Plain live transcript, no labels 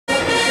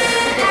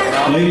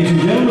Ladies and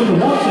gentlemen, the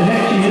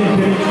Waxahachie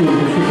Independent School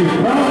District is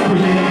proud to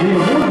present the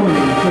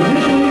award-winning,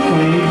 traditionally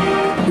acclaimed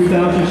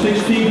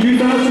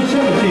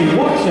 2016-2017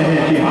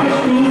 Waxahachie High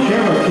School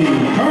Cherokee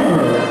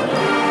Charmers.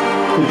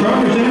 The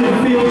Charmers entered the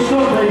field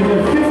celebrating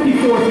their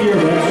 54th year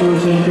of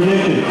excellence and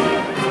tradition.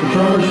 The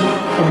Charmers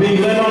are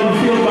being led on the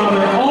field by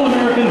their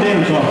All-American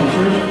dance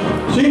officers,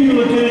 Senior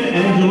Lieutenant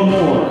Angela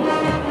Moore,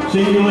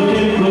 Senior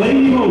Lieutenant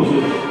Delaney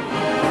Moses,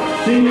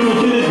 Senior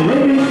Lieutenant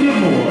Reagan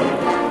Skidmore,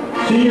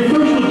 Senior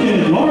First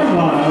Lieutenant Lauren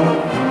Lyle,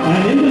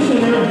 and in the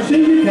center,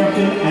 Senior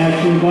Captain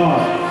Ashley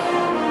Bott.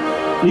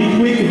 Each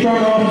week, the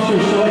Charmer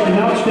officers select an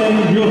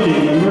outstanding drill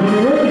team and will be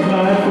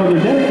recognized for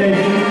their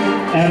dedication,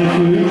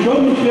 attitude,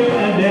 showmanship,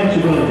 and dance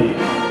ability.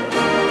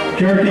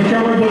 Cherokee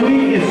Charmer of the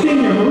Week is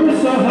Senior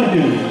Marissa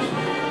Hudgens.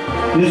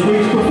 This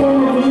week's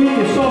Performer of the Week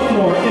is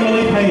Sophomore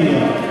Emily Pena.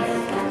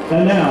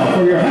 And now,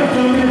 for your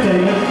halftime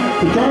entertainment,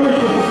 the Charmers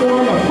will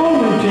perform a home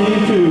routine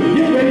to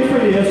Get Ready for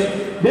This,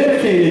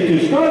 dedicated to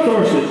Scott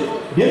Dorsett.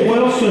 Get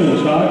well soon,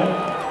 Scott.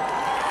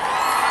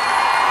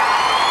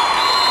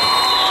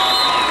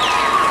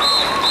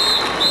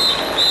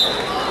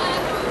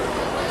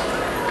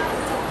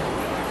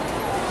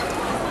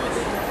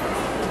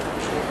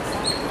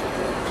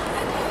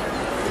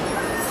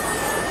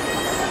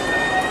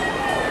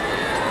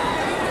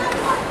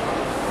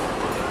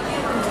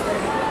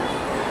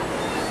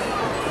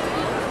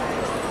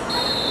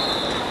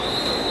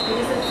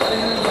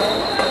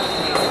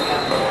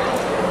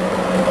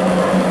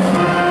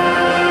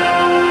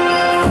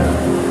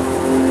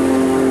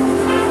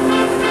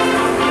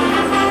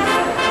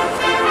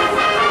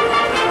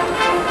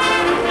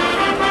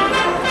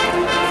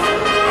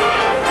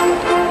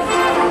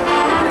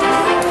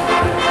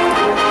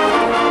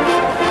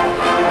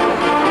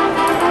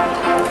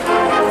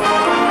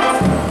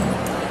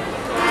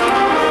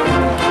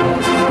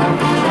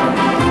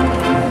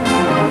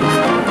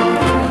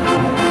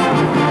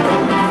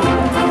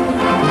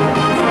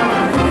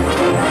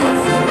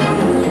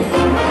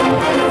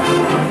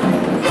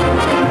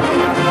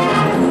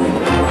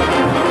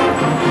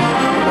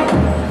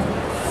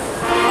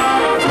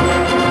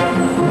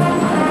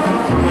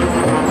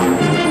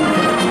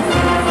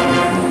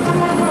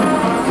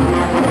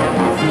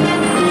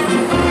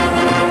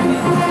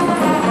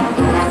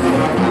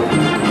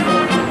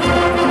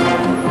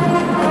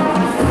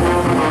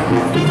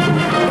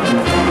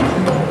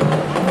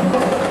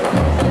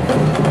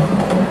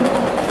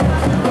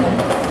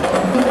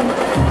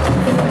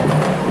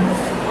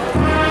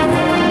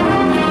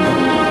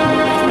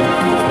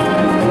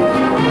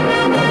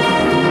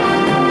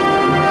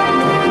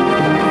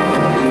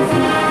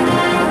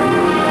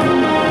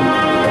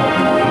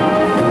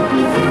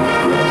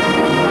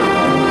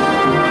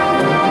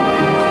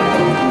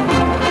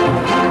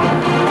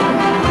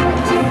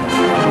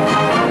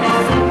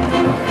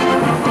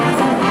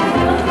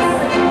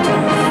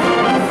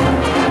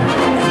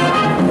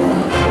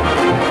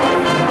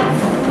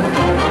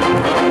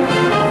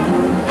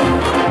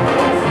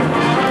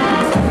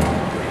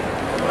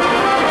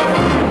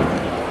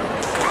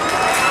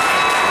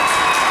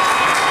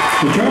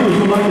 The Charmers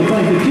would like to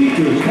thank the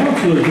teachers,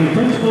 counselors, and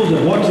principals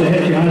at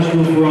Waxahachie High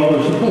School for all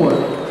their support.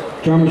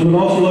 Charmers would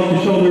also like to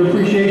show their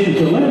appreciation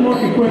to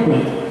Landmark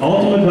Equipment,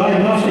 Ultimate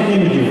Diagnostic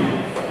Imaging,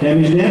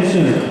 Tammy's Dance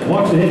Center,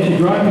 Waxahachie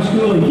Driving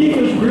School, and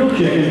Keeper's Grilled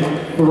Chicken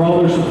for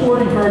all their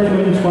support,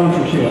 encouragement, and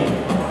sponsorship.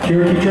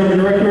 Cherokee Charmer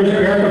Director is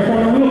Erica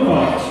Pointer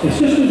Wilcox.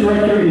 Assistant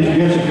Director is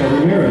Jessica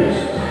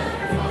Ramirez.